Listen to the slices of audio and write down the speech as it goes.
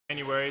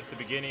January, it's the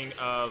beginning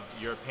of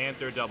your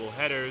Panther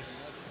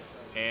doubleheaders,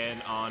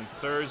 and on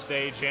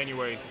Thursday,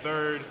 January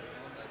 3rd,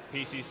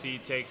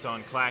 PCC takes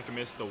on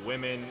Clackamas. The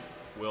women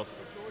will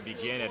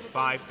begin at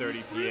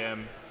 5:30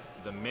 p.m.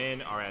 The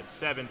men are at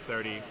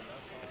 7:30.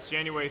 It's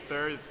January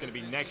 3rd. It's going to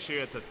be next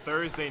year. It's a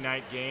Thursday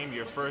night game,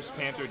 your first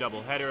Panther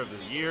doubleheader of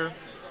the year.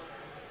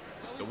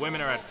 The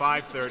women are at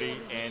 5:30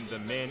 and the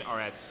men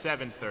are at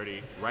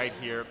 7:30 right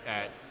here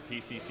at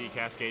PCC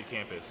Cascade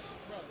campus.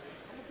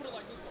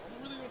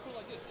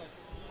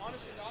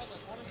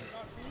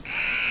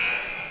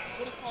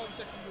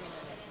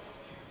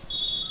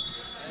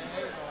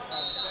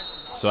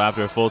 So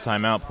after a full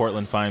timeout,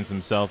 Portland finds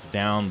himself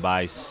down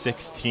by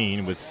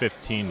 16 with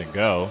 15 to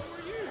go.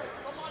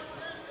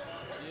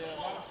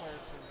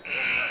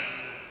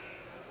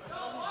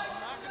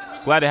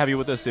 Glad to have you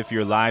with us if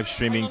you're live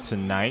streaming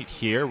tonight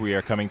here. We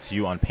are coming to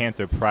you on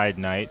Panther Pride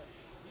Night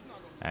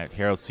at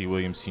Harold C.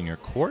 Williams Senior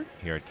Court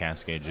here at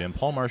Cascade Gym.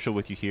 Paul Marshall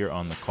with you here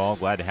on the call.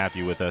 Glad to have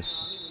you with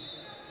us.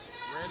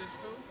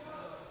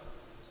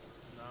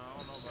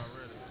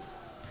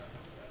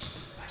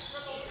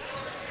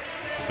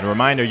 And a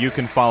reminder, you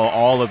can follow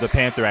all of the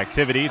Panther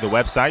activity. The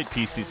website,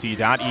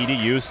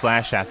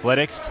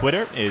 pcc.edu/athletics.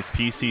 Twitter is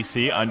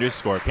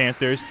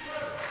PCC_Panthers.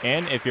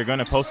 And if you're going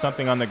to post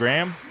something on the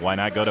gram, why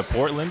not go to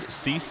Portland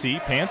CC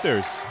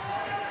Panthers?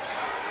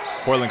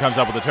 Portland comes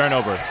up with a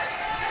turnover.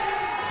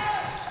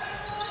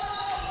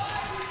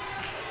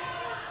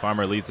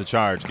 Farmer leads the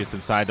charge, gets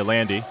inside to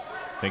Landy,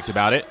 thinks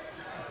about it.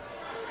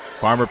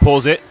 Farmer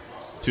pulls it,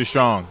 too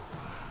strong.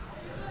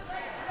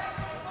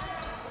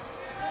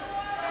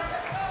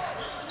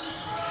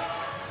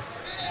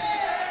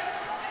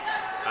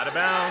 Out of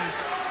bounds,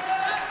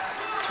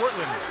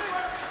 Portland.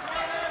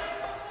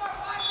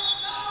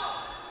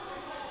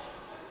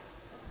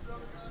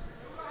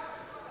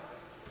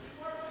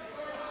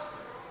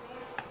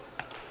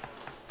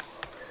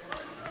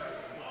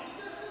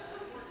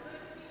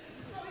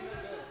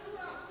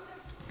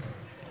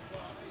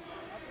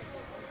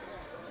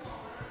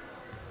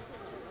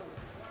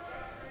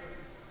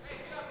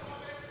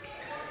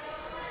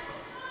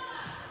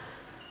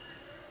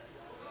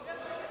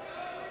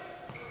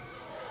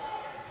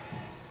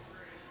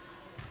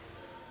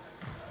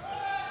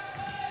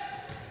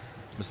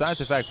 Besides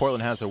the fact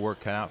Portland has their work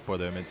cut out for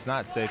them, it's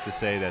not safe to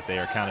say that they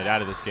are counted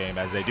out of this game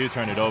as they do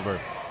turn it over.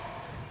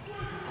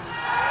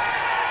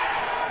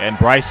 And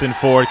Bryson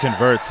Ford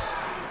converts.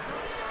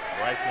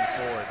 Bryson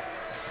Ford.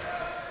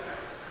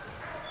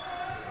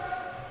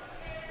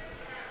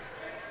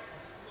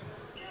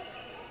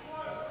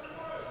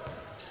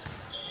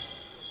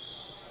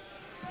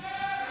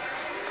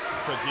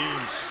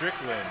 Kadeem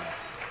Strickland.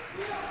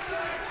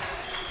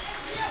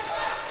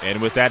 And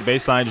with that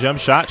baseline jump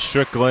shot,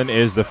 Strickland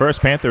is the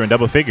first Panther in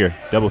double figures.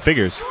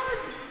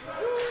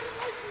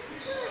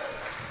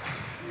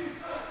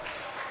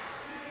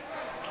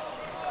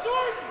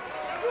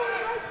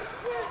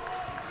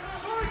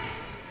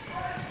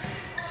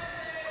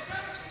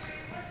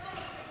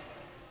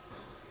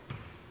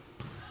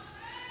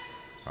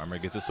 Farmer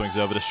gets it, swings it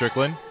over to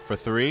Strickland for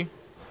three.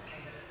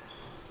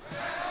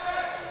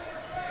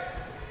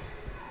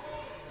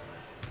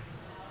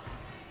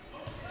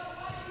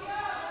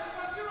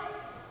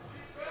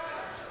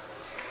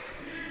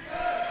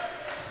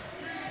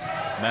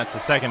 And that's the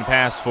second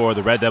pass for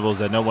the Red Devils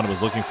that no one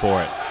was looking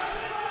for it.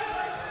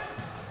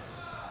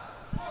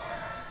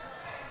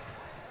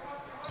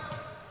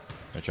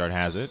 Richard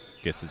has it,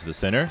 gets it to the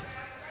center.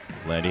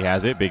 Landy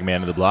has it, big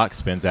man of the block,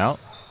 spins out.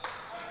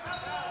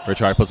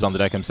 Richard puts it on the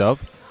deck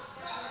himself.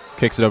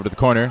 Kicks it over to the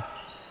corner.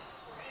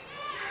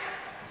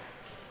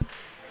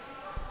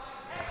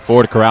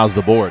 Ford corrals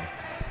the board.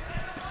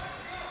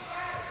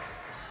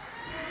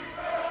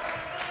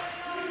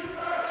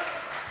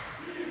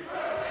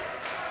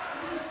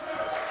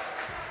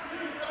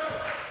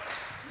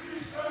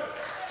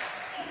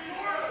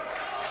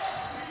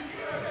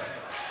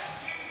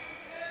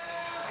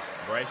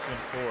 Bryson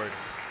Ford.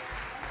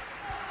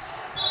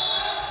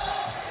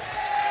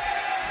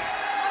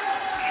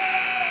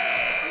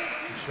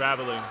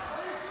 Traveling.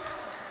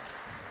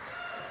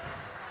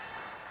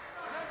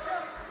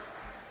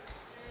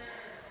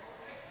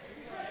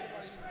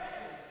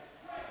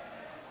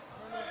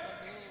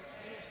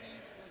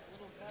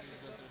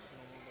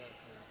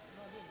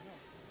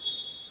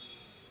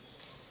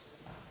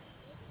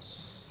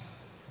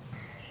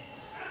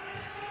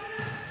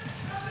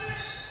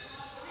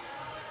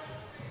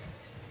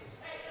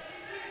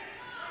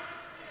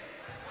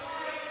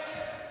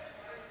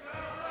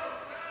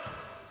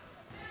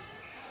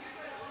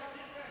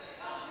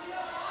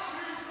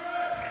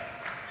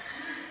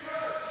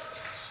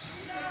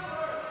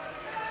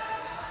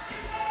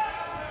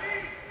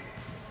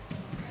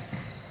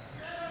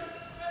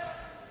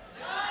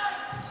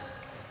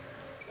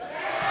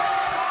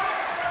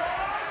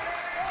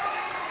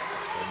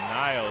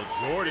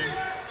 Jordan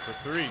for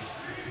three.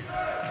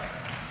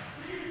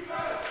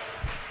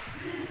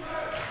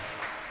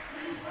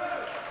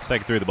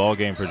 Second three of the ball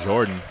game for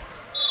Jordan.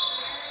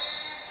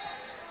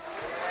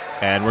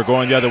 And we're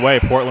going the other way.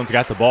 Portland's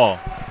got the ball.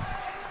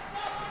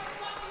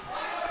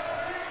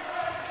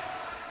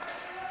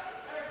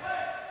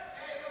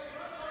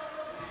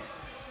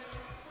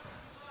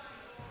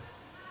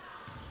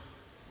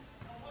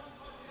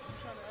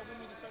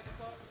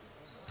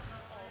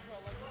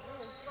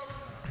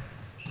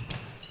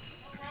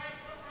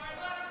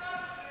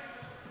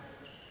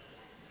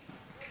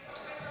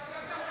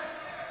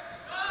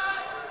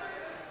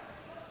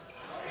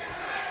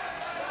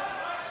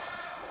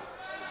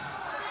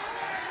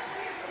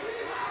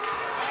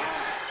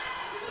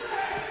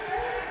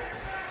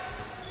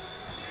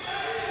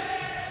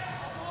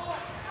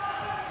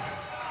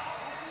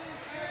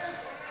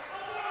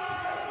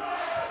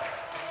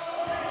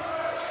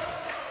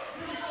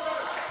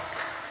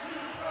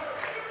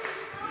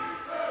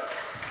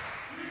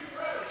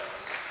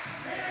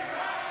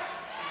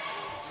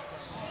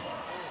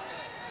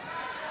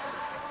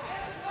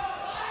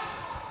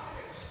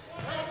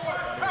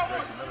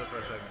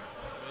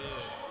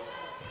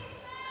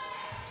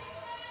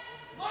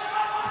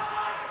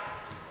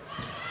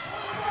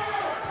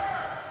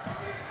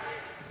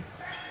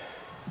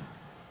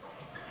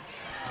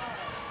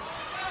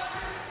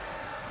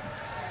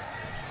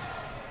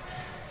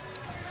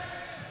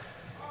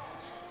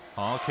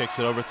 Hall kicks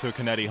it over to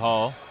Kennedy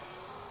Hall.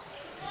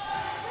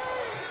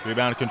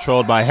 Rebound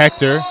controlled by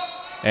Hector,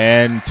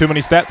 and too many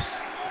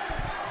steps.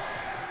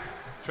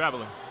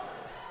 Traveling.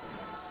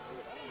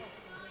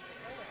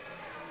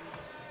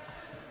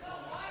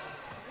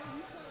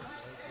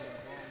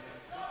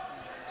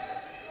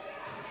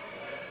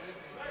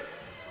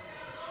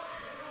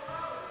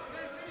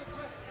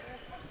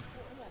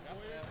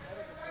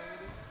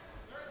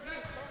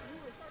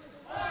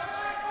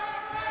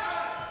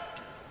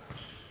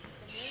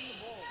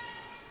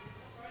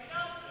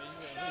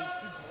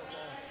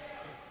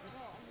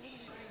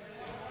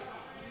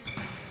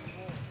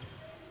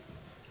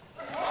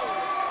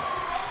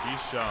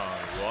 Sean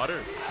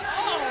Waters.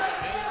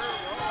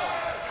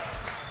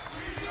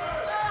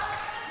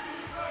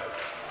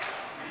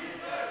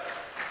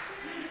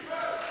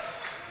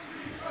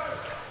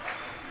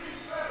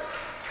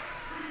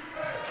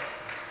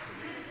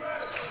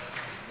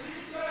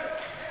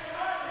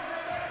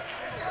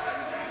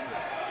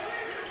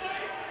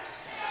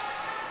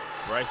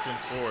 Bryson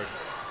Ford.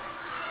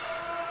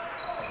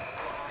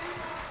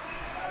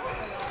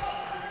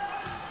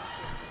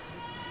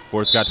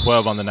 Ford's got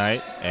 12 on the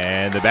night,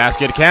 and the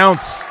basket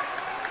counts.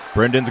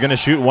 Brendan's going to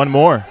shoot one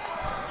more.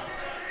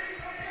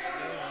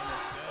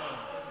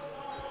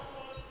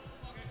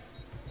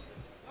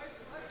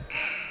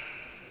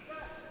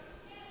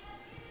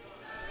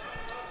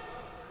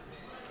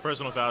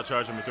 Personal foul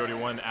charge number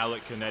 31,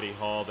 Alec Kennedy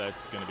Hall.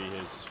 That's going to be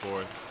his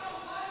fourth.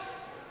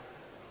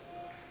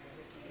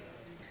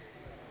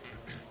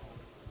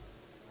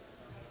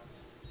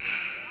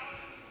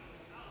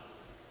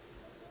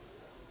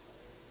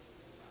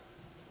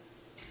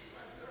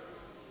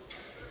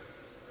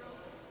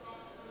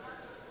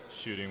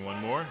 Shooting one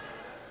more.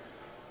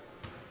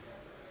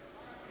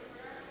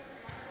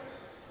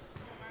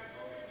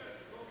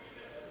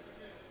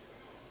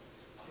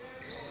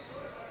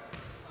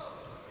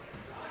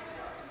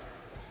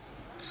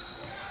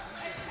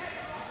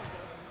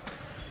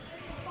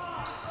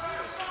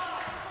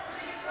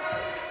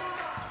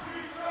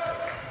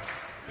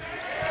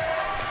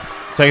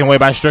 Taken away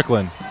by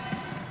Strickland.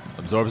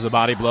 Absorbs the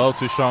body blow,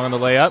 too strong on the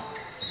layup.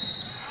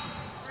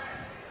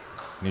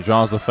 And he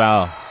draws the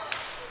foul.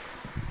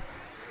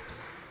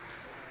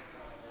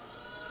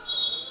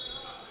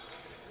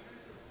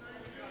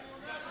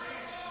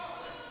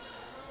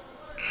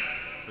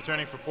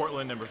 Returning for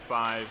Portland, number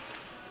 5,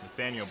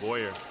 Nathaniel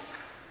Boyer.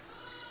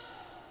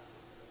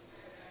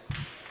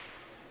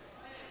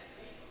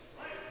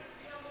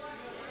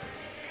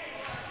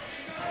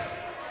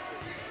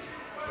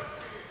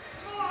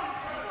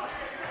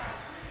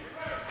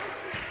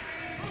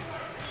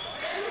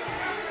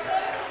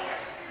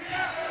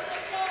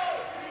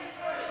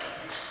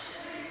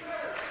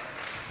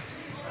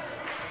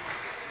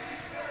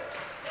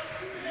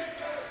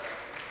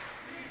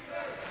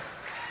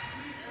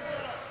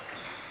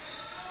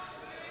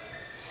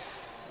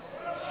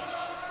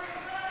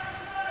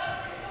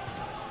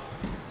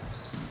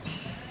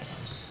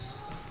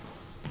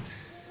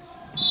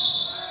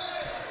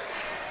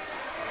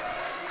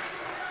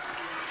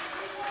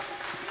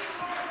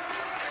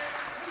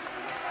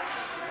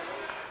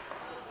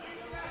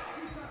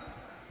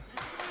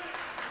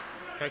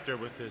 Hector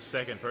with his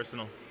second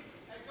personal.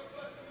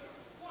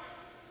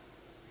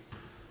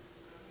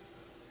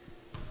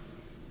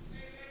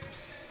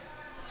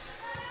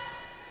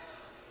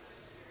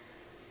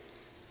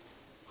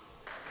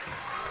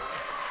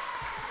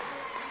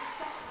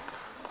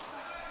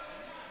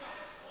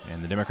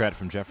 And the Democrat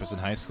from Jefferson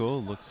High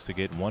School looks to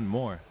get one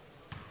more.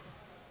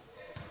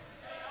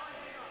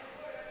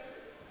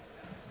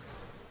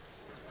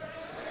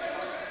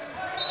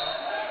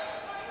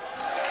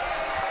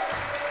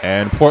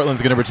 And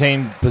Portland's going to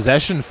retain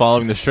possession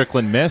following the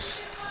Strickland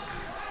miss.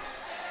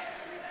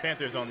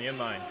 Panthers on the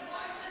inline.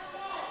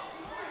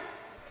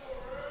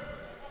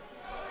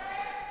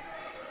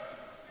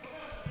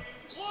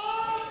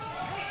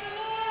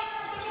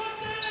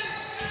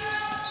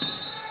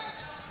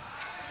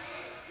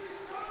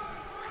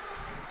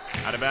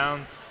 Out of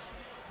bounds.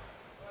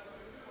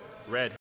 Red.